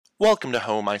Welcome to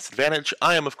Home Ice Advantage.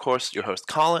 I am, of course, your host,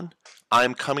 Colin. I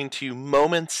am coming to you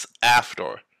moments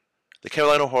after the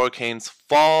Carolina Hurricanes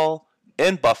fall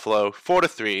in Buffalo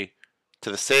 4-3 to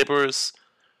the Sabres.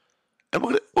 And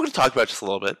we're going to talk about it just a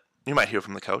little bit. You might hear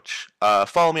from the coach.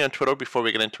 Follow me on Twitter before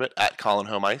we get into it, at Colin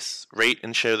Home Ice. Rate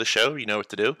and share the show. You know what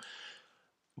to do.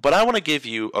 But I want to give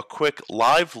you a quick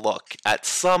live look at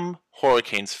some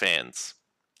Hurricanes fans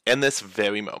in this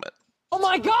very moment. Oh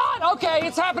my God! Okay,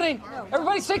 it's happening.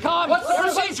 Everybody stay calm. What's the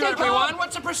procedure, everyone?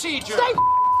 What's the procedure? Stay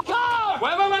calm!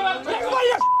 Wait. Everybody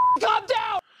calm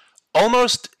down!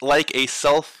 Almost like a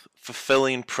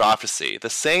self-fulfilling prophecy. The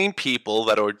same people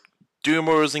that are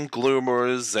doomers and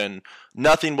gloomers and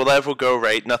nothing will ever go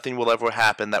right, nothing will ever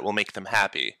happen that will make them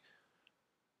happy.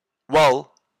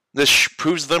 Well, this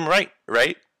proves them right?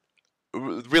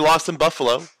 We lost in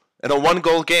Buffalo in a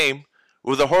one-goal game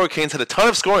where the Hurricanes had a ton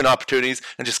of scoring opportunities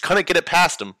and just couldn't get it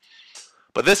past them.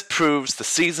 But this proves the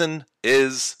season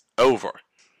is over.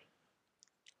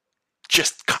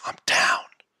 Just calm down.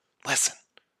 Listen,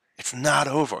 it's not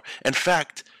over. In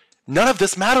fact, none of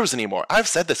this matters anymore. I've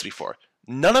said this before.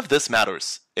 None of this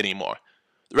matters anymore.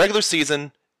 The regular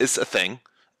season is a thing,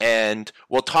 and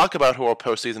we'll talk about who our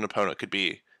postseason opponent could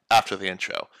be after the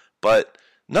intro. But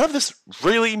none of this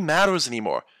really matters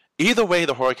anymore. Either way,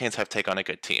 the Hurricanes have to take on a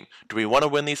good team. Do we want to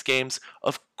win these games?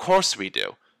 Of course we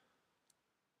do.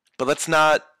 But let's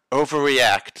not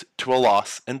overreact to a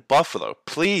loss in Buffalo.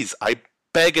 Please, I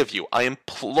beg of you, I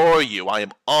implore you, I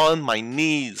am on my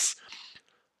knees.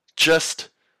 Just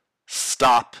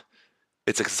stop.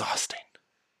 It's exhausting.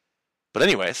 But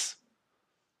anyways,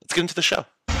 let's get into the show.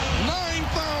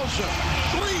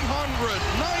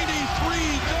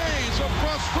 9,393 days of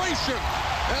frustration.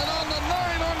 And on the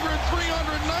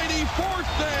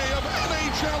 394th day of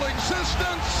NHL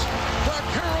existence, the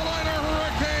Carolina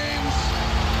Hurricanes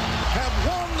have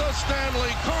won the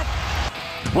Stanley Cup.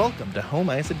 Welcome to Home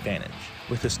Ice Advantage,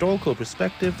 with historical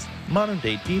perspectives,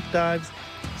 modern-day deep dives,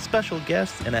 special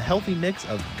guests, and a healthy mix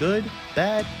of good,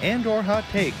 bad, and/or hot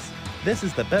takes. This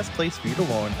is the best place for you to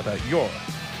learn about your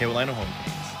Carolina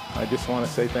Hurricanes. I just want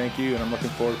to say thank you, and I'm looking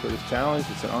forward to this challenge.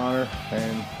 It's an honor,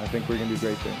 and I think we're going to do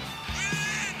great things.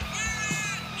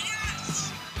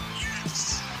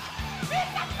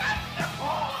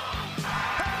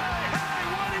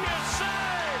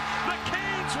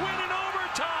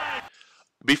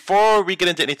 Before we get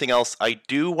into anything else, I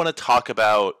do want to talk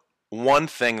about one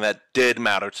thing that did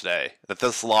matter today, that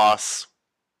this loss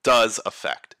does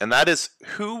affect, and that is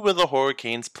who will the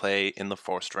Hurricanes play in the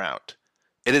first round.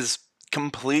 It is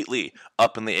completely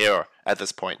up in the air at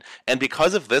this point, and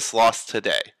because of this loss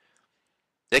today,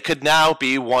 it could now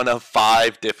be one of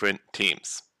 5 different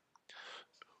teams.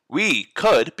 We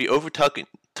could be overtaken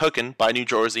by New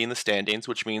Jersey in the standings,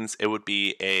 which means it would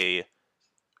be a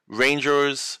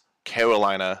Rangers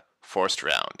Carolina first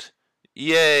round.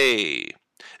 Yay!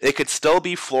 It could still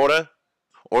be Florida,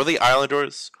 or the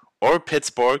Islanders, or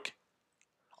Pittsburgh.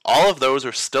 All of those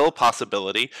are still a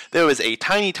possibility. There is a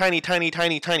teeny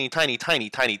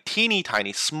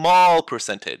small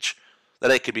percentage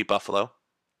that it could be Buffalo.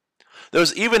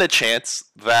 There's even a chance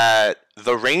that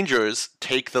the Rangers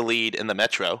take the lead in the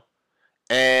Metro,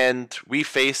 and we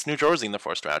face New Jersey in the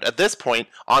first round. At this point,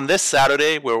 on this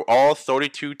Saturday, where all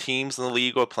 32 teams in the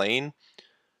league are playing,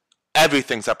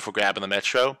 everything's up for grab in the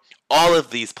Metro. All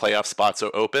of these playoff spots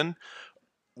are open.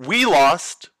 We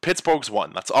lost. Pittsburgh's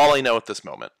won. That's all I know at this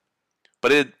moment.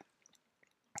 But it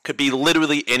could be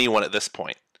literally anyone at this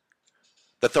point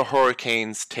that the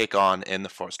Hurricanes take on in the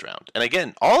first round. And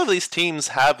again, all of these teams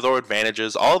have their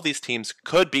advantages. All of these teams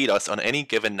could beat us on any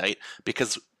given night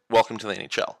because welcome to the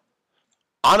NHL.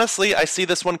 Honestly, I see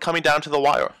this one coming down to the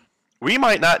wire. We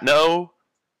might not know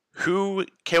who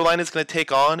Carolina is going to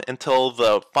take on until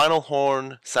the final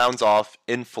horn sounds off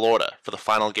in Florida for the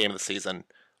final game of the season,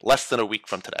 less than a week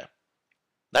from today.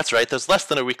 That's right, there's less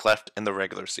than a week left in the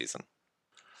regular season.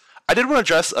 I did want to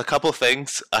address a couple of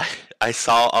things I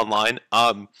saw online.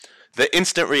 The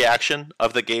instant reaction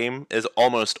of the game is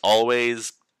almost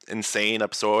always insane,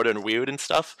 absurd, and weird and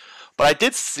stuff. But I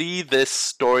did see this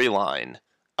storyline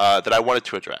that I wanted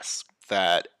to address.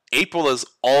 That April has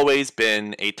always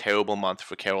been a terrible month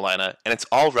for Carolina, and it's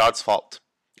all Rod's fault.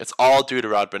 It's all due to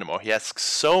Rod Brind'Amour. He asks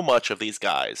so much of these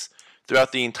guys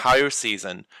throughout the entire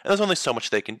season, and there's only so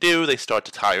much they can do. They start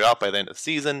to tire out by the end of the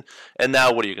season, and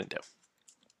now what are you going to do?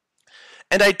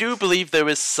 And I do believe there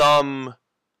is some,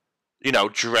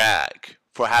 drag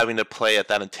for having to play at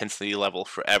that intensity level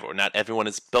forever. Not everyone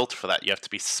is built for that. You have to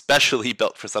be specially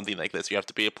built for something like this. You have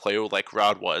to be a player like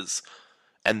Rod was,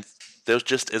 and there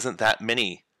just isn't that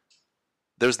many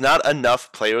there's not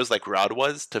enough players like Rod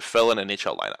was to fill an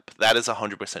NHL lineup. That is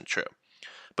 100% true.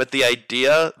 But the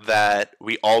idea that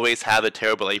we always have a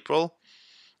terrible April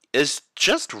is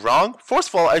just wrong. First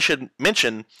of all, I should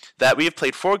mention that we have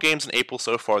played 4 games in April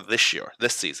so far this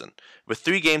season, with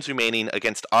 3 games remaining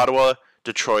against Ottawa,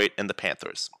 Detroit, and the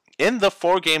Panthers. In the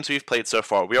 4 games we've played so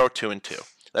far, we are 2-2.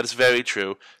 That is very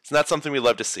true. It's not something we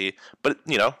love to see, but,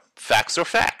 facts are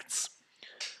facts.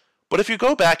 But if you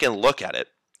go back and look at it,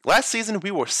 last season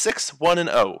we were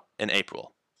 6-1-0 in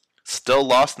April. Still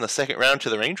lost in the second round to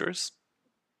the Rangers.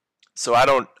 So I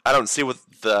don't see what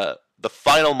the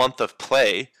final month of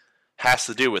play has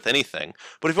to do with anything.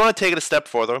 But if you want to take it a step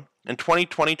further, in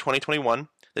 2020-2021,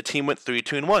 the team went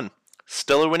 3-2-1.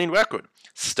 Still a winning record.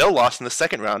 Still lost in the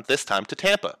second round, this time to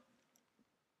Tampa.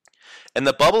 In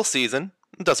the bubble season,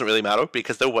 it doesn't really matter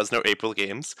because there was no April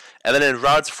games. And then in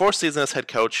Rod's 4th season as head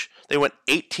coach, they went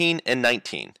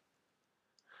 18-19.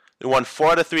 They won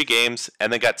 4 out of 3 games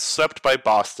and then got swept by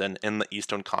Boston in the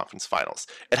Eastern Conference Finals.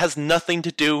 It has nothing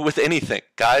to do with anything,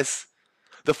 guys.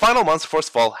 The final months, first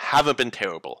of all, haven't been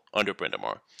terrible under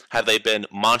Brind'Amour. Have they been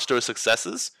monstrous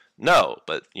successes? No,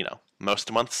 but,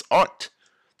 most months aren't.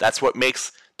 That's what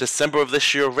makes December of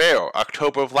this year rare,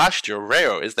 October of last year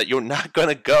rare, is that you're not going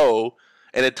to go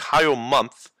an entire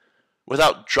month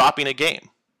without dropping a game.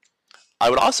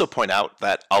 I would also point out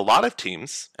that a lot of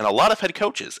teams and a lot of head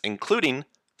coaches, including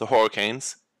the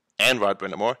Hurricanes and Rod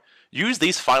Brind'Amour, use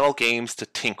these final games to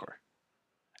tinker.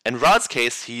 In Rod's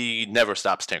case, he never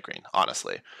stops tinkering,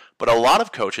 honestly. But a lot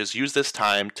of coaches use this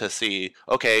time to see,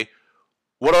 okay,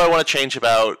 what do I want to change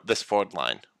about this forward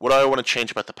line? What do I want to change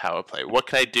about the power play? What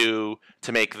can I do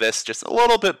to make this just a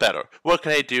little bit better? What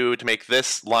can I do to make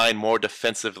this line more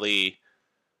defensively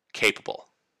capable?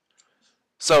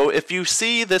 So if you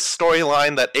see this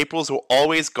storyline that Aprils were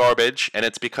always garbage and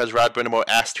it's because Rod Brind'Amour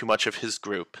asked too much of his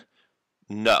group,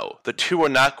 no, the two are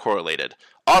not correlated.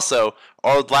 Also,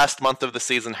 our last month of the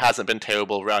season hasn't been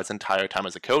terrible Rod's entire time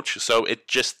as a coach, so it's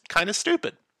just kind of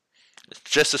stupid. It's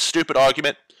just a stupid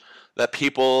argument that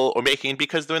people are making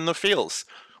because they're in their feels,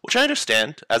 which I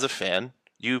understand as a fan,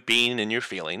 you being in your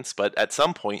feelings, but at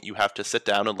some point you have to sit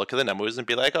down and look at the numbers and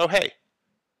be like, oh hey,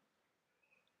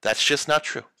 that's just not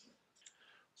true.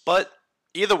 But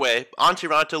either way, Antti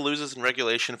Raanta loses in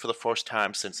regulation for the first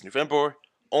time since November,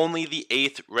 only the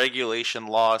 8th regulation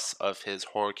loss of his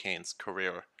Hurricanes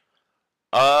career.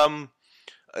 I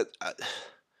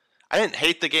didn't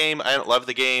hate the game. I didn't love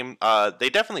the game. They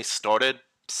definitely started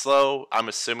slow. I'm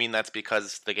assuming that's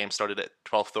because the game started at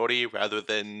 12:30 rather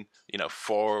than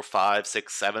 4, 5,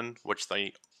 6, 7, which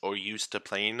they are used to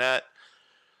playing at.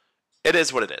 It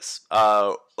is what it is.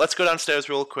 Let's go downstairs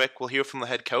real quick. We'll hear from the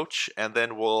head coach, and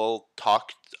then we'll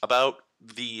talk about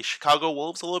the Chicago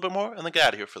Wolves a little bit more, and then get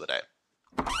out of here for the day.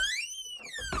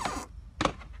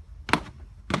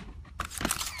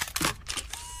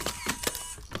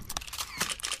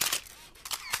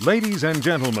 Ladies and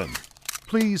gentlemen,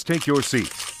 please take your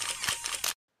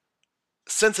seats.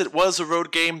 Since it was a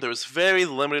road game, there was very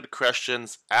limited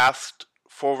questions asked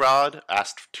to Rod,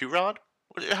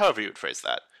 however you would phrase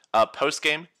that.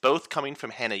 Post-game, both coming from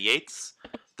Hannah Yates.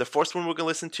 The first one we're going to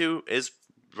listen to is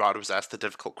Rod was asked a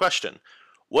difficult question.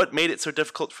 What made it so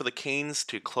difficult for the Canes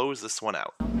to close this one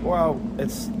out? Well, we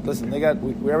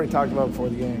already talked about before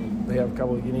the game, they have a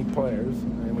couple of unique players,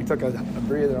 and we took a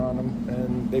breather on them,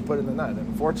 and they put it in the net. And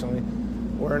unfortunately,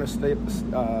 we're in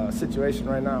a situation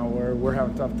right now where we're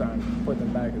having a tough time putting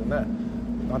them back in the net.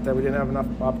 Not that we didn't have enough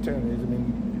opportunities. I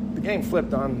mean, the game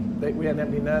flipped on. We had an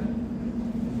empty net,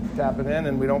 tap it in,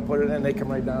 and we don't put it in. They come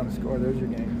right down and score. There's your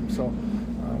game. So,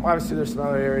 obviously, there's some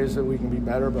other areas that we can be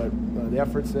better, but the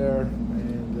effort's there,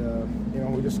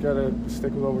 and we just got to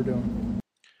stick with what we're doing.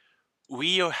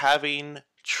 We are having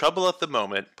trouble at the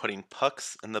moment putting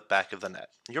pucks in the back of the net.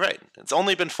 You're right. It's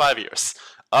only been 5 years.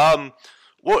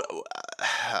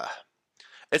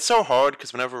 It's so hard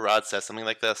because whenever Rod says something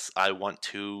like this, I want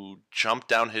to jump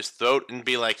down his throat and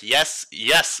be like, yes,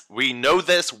 we know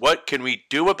this. What can we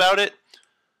do about it?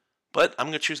 But I'm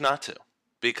going to choose not to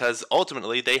because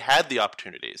ultimately they had the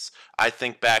opportunities. I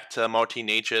think back to Martin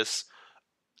Necas.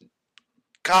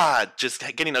 God, just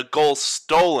getting a goal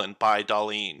stolen by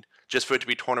Dahlin just for it to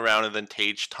be torn around and then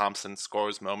Tage Thompson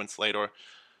scores moments later.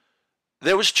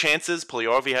 There was chances.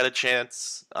 Puljujarvi had a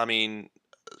chance. I mean,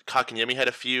 Kotkaniemi had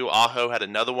a few. Aho had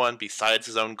another one besides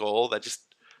his own goal that just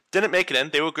didn't make it in.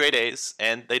 They were grade A's,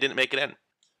 and they didn't make it in.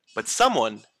 But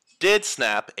someone did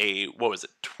snap a,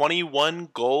 21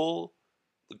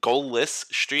 goal-less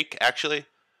streak, actually.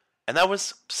 And that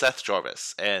was Seth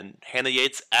Jarvis. And Hannah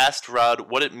Yates asked Rod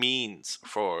what it means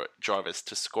for Jarvis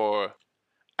to score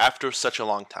after such a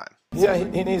long time. Yeah,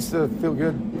 he needs to feel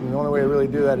good. And the only way to really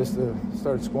do that is to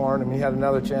start scoring. I mean, he had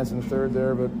another chance in the third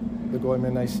there, but the goalie made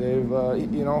a nice save.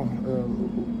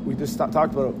 We just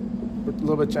talked about it. We're a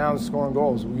little bit challenged scoring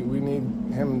goals. We need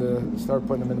him to start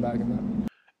putting them in the back of the net.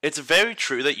 It's very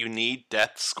true that you need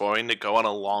depth scoring to go on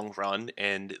a long run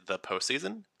in the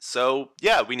postseason. So,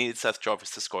 yeah, we needed Seth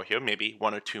Jarvis to score here. Maybe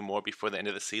 1 or 2 more before the end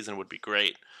of the season would be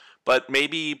great. But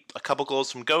maybe a couple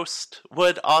goals from Ghost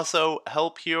would also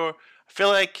help here. I feel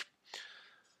like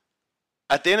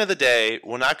at the end of the day,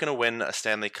 we're not going to win a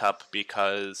Stanley Cup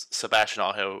because Sebastian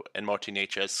Aho and Martin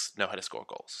Necas know how to score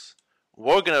goals.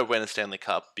 We're going to win a Stanley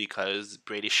Cup because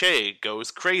Brady Shea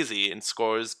goes crazy and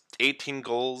scores 18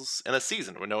 goals in a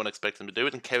season where no one expects him to do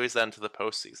it and carries that into the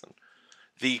postseason.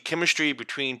 The chemistry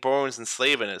between Burns and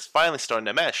Slavin is finally starting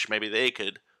to mesh. Maybe they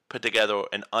could put together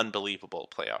an unbelievable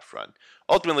playoff run.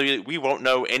 Ultimately, we won't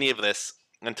know any of this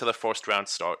until the first round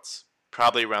starts,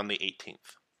 probably around the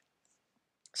 18th.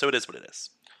 So it is what it is.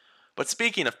 But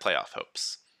speaking of playoff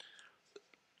hopes,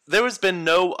 there has been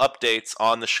no updates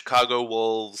on the Chicago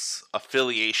Wolves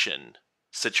affiliation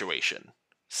situation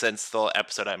since the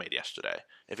episode I made yesterday.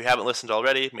 If you haven't listened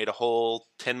already, made a whole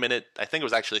 10-minute, I think it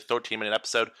was actually a 13-minute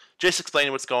episode, just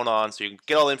explaining what's going on so you can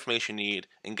get all the information you need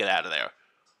and get out of there.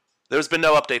 There's been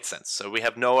no updates since, so we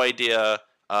have no idea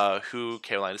who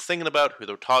Carolina's thinking about, who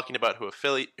they're talking about,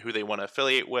 who they want to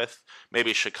affiliate with.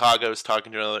 Maybe Chicago's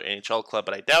talking to another NHL club,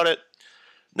 but I doubt it.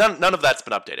 None of that's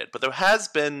been updated, but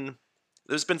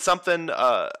there's been something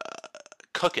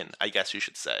cooking, I guess you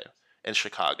should say, in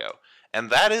Chicago. And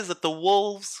that is that the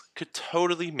Wolves could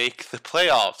totally make the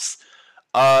playoffs.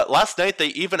 Last night, they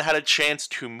even had a chance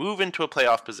to move into a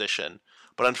playoff position.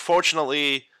 But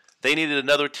unfortunately, they needed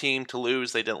another team to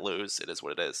lose. They didn't lose. It is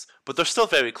what it is. But they're still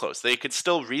very close. They could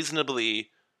still reasonably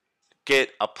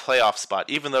get a playoff spot,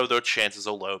 even though their chances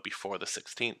are low before the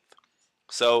 16th.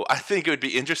 So I think it would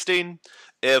be interesting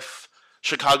if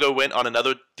Chicago went on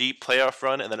another deep playoff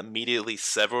run and then immediately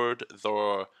severed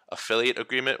their affiliate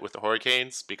agreement with the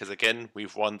Hurricanes because, again,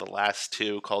 we've won the last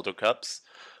 2 Calder Cups.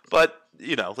 But,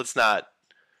 let's not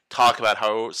talk about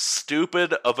how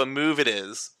stupid of a move it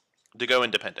is to go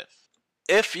independent.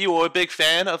 If you are a big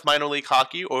fan of minor league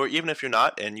hockey, or even if you're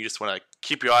not and you just want to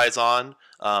keep your eyes on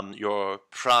your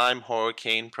prime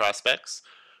Hurricane prospects,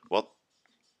 well,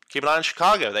 keep an eye on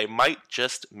Chicago. They might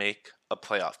just make a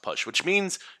playoff push, which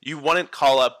means you wouldn't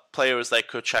call up players like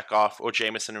Kochetkov or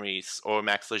Jamison Reese or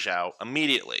Max Lejeau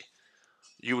immediately.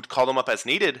 You would call them up as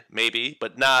needed, maybe,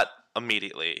 but not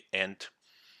immediately. And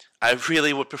I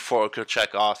really would prefer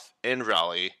Kochetkov in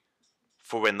Raleigh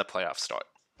for when the playoffs start.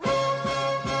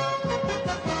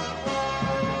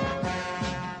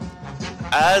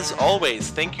 As always,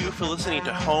 thank you for listening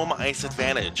to Home Ice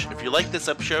Advantage. If you like this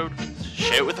episode,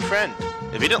 share it with a friend.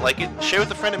 If you didn't like it, share it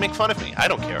with a friend and make fun of me. I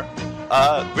don't care.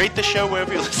 Rate the show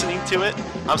wherever you're listening to it.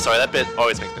 I'm sorry, that bit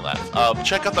always makes me laugh.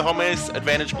 Check out the Home Ice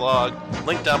Advantage blog,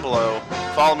 link down below.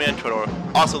 Follow me on Twitter,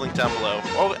 also link down below.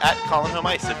 Or at Colin Home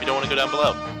Ice if you don't want to go down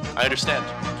below. I understand.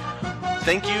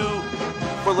 Thank you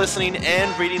for listening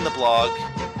and reading the blog.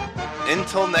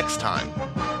 Until next time,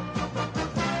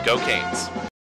 go Canes.